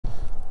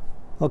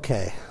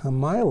Okay,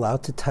 am I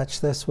allowed to touch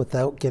this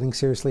without getting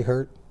seriously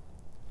hurt?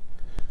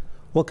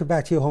 Welcome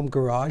back to your home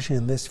garage.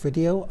 In this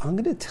video, I'm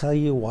going to tell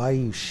you why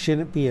you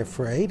shouldn't be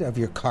afraid of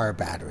your car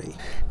battery.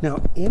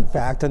 Now, in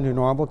fact, under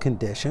normal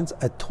conditions,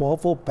 a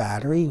 12-volt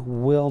battery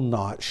will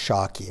not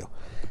shock you.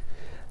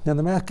 Now,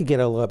 the math could get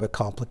a little bit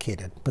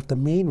complicated, but the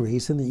main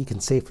reason that you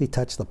can safely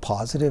touch the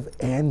positive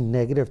and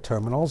negative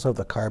terminals of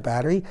the car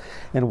battery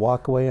and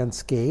walk away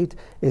unscathed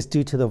is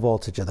due to the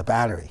voltage of the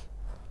battery.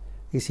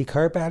 You see,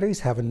 car batteries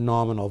have a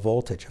nominal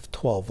voltage of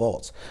 12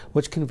 volts,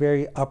 which can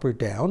vary up or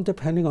down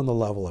depending on the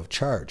level of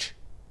charge.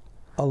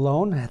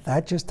 Alone,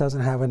 that just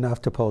doesn't have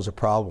enough to pose a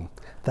problem.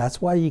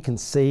 That's why you can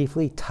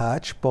safely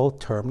touch both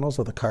terminals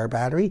of the car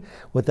battery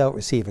without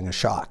receiving a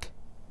shock.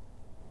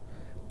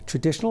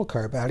 Traditional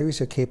car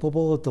batteries are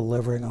capable of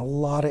delivering a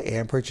lot of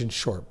amperage in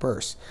short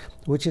bursts,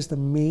 which is the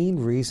main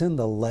reason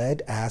the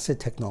lead-acid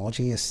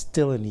technology is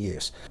still in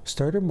use.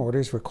 Starter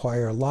motors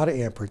require a lot of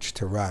amperage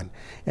to run,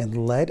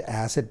 and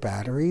lead-acid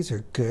batteries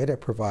are good at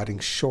providing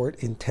short,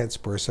 intense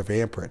bursts of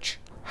amperage.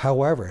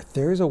 However,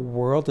 there is a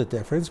world of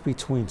difference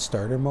between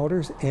starter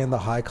motors and the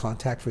high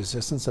contact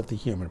resistance of the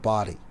human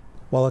body.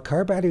 While a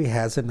car battery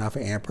has enough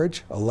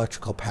amperage,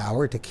 electrical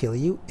power to kill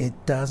you, it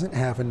doesn't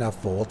have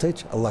enough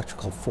voltage,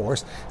 electrical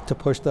force, to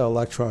push the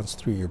electrons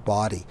through your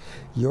body.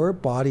 Your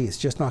body is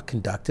just not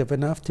conductive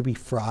enough to be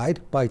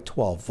fried by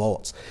 12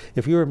 volts.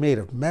 If you were made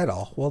of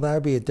metal, well, that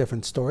would be a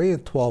different story,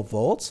 and 12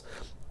 volts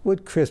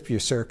would crisp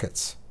your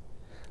circuits.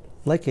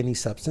 Like any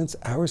substance,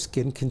 our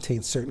skin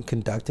contains certain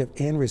conductive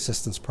and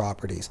resistance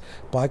properties.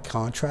 By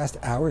contrast,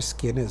 our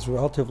skin is a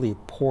relatively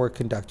poor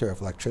conductor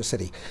of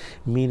electricity,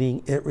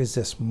 meaning it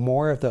resists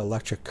more of the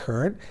electric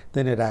current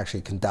than it actually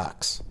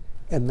conducts.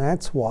 And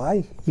that's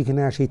why you can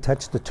actually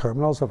touch the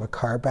terminals of a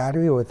car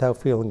battery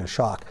without feeling a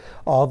shock,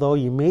 although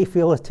you may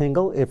feel a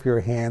tingle if your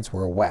hands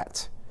were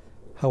wet.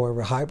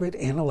 However, hybrid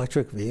and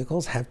electric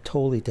vehicles have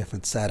totally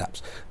different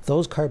setups.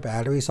 Those car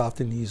batteries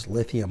often use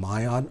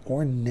lithium-ion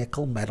or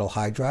nickel metal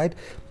hydride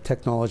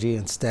technology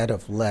instead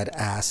of lead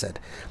acid,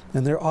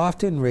 and they're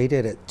often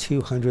rated at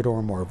 200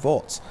 or more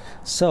volts.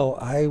 So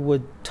I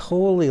would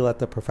totally let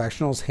the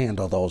professionals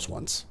handle those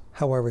ones.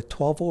 However,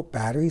 12-volt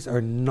batteries are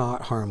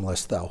not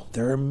harmless though.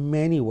 There are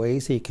many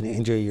ways that you can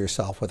injure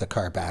yourself with a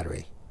car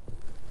battery.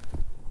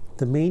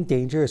 The main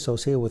danger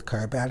associated with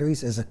car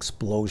batteries is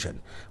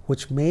explosion,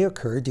 which may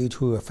occur due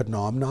to a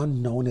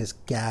phenomenon known as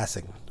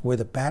gassing, where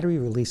the battery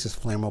releases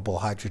flammable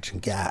hydrogen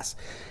gas.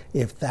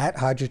 If that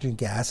hydrogen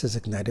gas is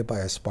ignited by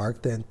a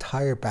spark, the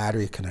entire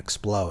battery can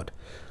explode.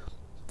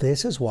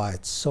 This is why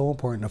it's so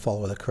important to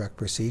follow the correct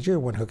procedure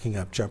when hooking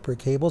up jumper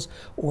cables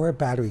or a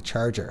battery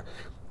charger.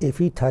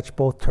 If you touch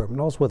both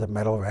terminals with a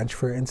metal wrench,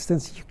 for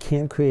instance, you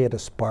can create a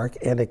spark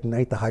and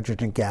ignite the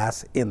hydrogen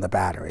gas in the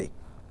battery.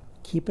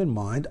 Keep in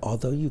mind,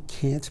 although you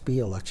can't be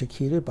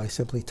electrocuted by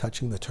simply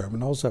touching the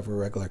terminals of a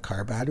regular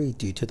car battery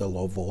due to the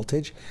low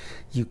voltage,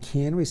 you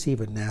can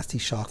receive a nasty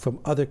shock from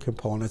other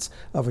components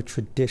of a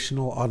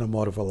traditional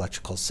automotive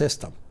electrical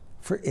system.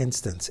 For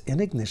instance, in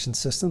ignition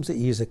systems that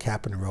use a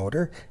cap and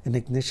rotor, an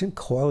ignition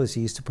coil is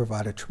used to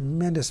provide a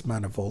tremendous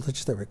amount of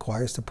voltage that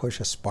requires to push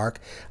a spark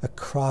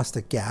across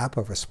the gap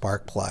of a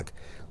spark plug.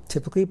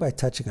 Typically by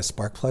touching a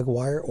spark plug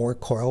wire or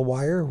coil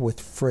wire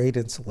with frayed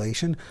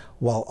insulation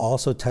while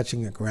also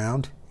touching the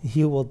ground,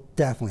 you will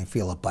definitely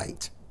feel a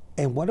bite.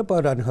 And what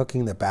about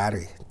unhooking the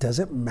battery? Does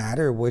it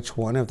matter which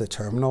one of the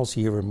terminals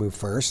you remove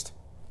first?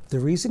 The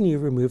reason you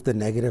remove the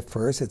negative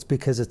first is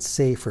because it's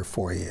safer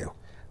for you.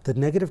 The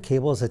negative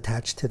cable is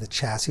attached to the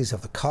chassis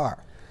of the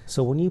car.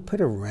 So when you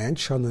put a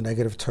wrench on the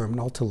negative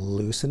terminal to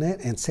loosen it,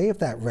 and say if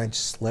that wrench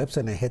slips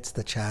and it hits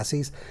the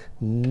chassis,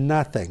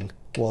 nothing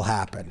will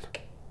happen.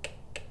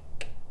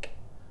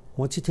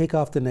 Once you take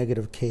off the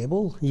negative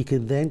cable, you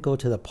can then go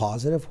to the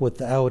positive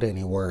without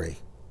any worry.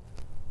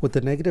 With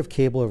the negative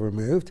cable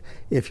removed,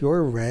 if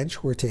your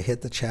wrench were to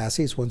hit the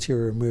chassis once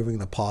you're removing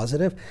the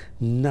positive,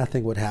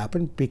 nothing would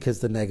happen because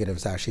the negative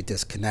is actually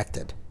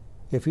disconnected.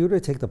 If you were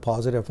to take the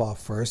positive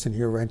off first and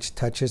your wrench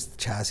touches the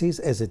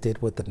chassis as it did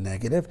with the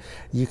negative,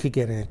 you could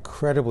get an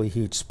incredibly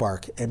huge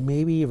spark, and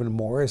maybe even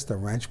more as the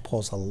wrench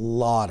pulls a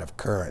lot of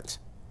current.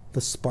 The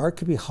spark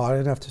could be hot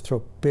enough to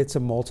throw bits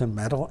of molten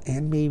metal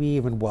and maybe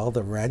even weld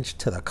the wrench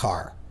to the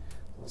car.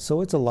 So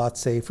it's a lot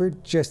safer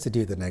just to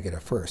do the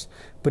negative first.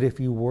 But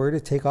if you were to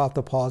take off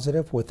the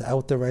positive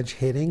without the wrench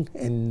hitting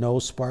and no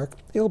spark,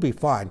 it'll be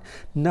fine.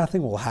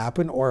 Nothing will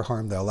happen or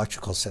harm the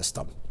electrical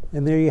system.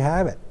 And there you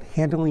have it.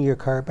 Handling your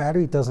car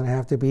battery doesn't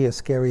have to be a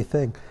scary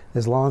thing.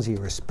 As long as you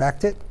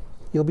respect it,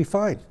 you'll be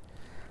fine.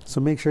 So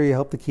make sure you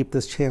help to keep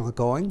this channel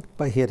going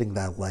by hitting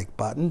that like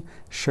button,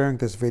 sharing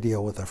this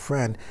video with a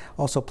friend.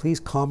 Also, please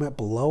comment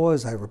below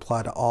as I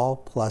reply to all.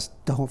 Plus,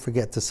 don't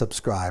forget to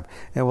subscribe.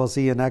 And we'll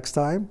see you next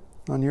time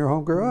on Your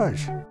Home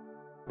Garage.